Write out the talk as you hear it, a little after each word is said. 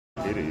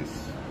It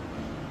is.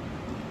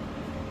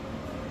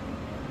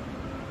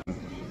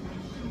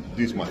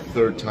 This is my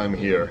third time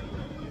here.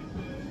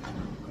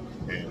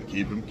 And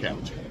keep them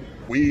counting.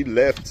 We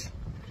left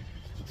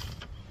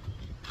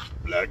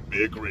Black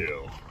Bear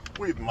Grill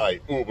with my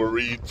Uber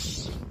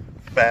Eats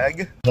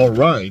bag. All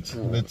right,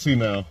 let's see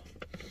now.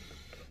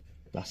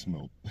 That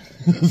smelled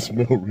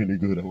really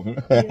good.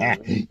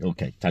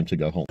 Okay, time to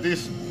go home.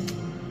 This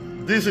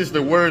is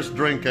the worst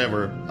drink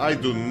ever. I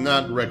do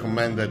not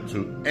recommend it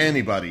to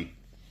anybody.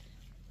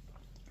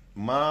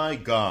 My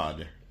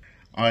God.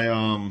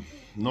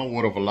 No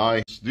word of a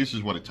lie. This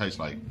is what it tastes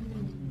like.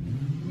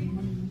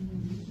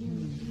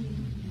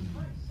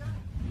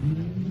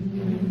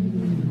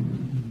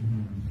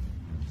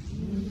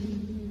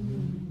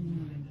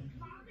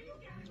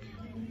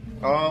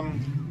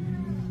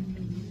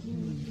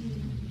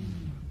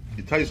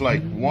 It tastes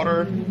like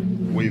water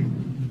with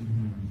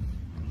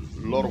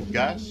a lot of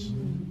gas.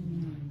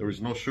 There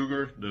is no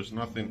sugar, there's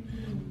nothing.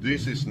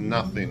 This is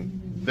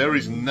nothing. There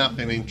is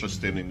nothing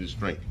interesting in this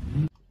drink.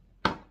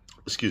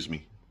 Excuse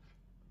me,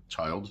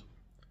 child.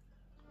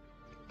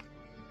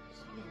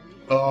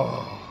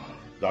 Oh,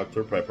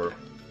 Dr. Pepper.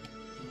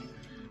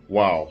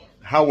 Wow.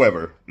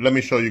 However, let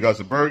me show you guys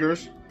the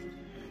burgers.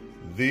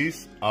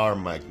 These are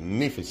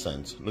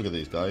magnificent. Look at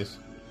these, guys.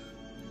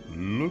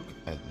 Look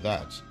at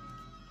that.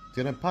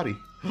 Did I patty?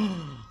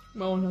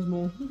 My one has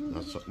more.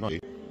 That's not.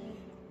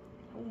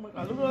 Oh my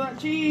God, look at all that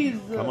cheese.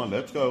 Come on,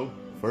 let's go.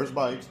 First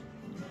bite.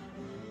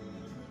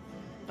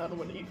 I don't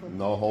want to eat from.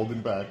 No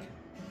holding back.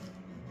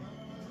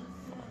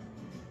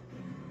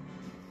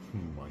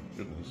 My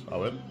goodness. A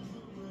ver.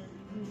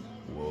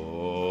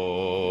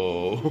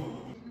 Whoa.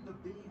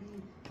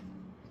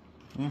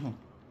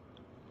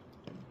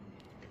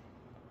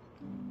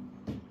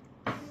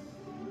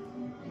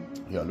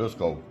 Yeah, let's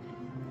go.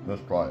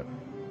 Let's try it.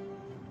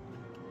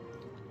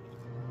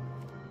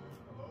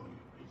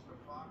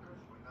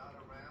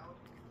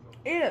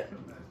 Eat it.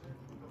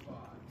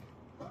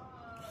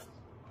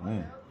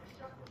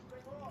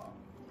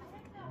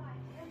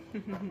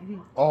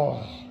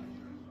 Oh.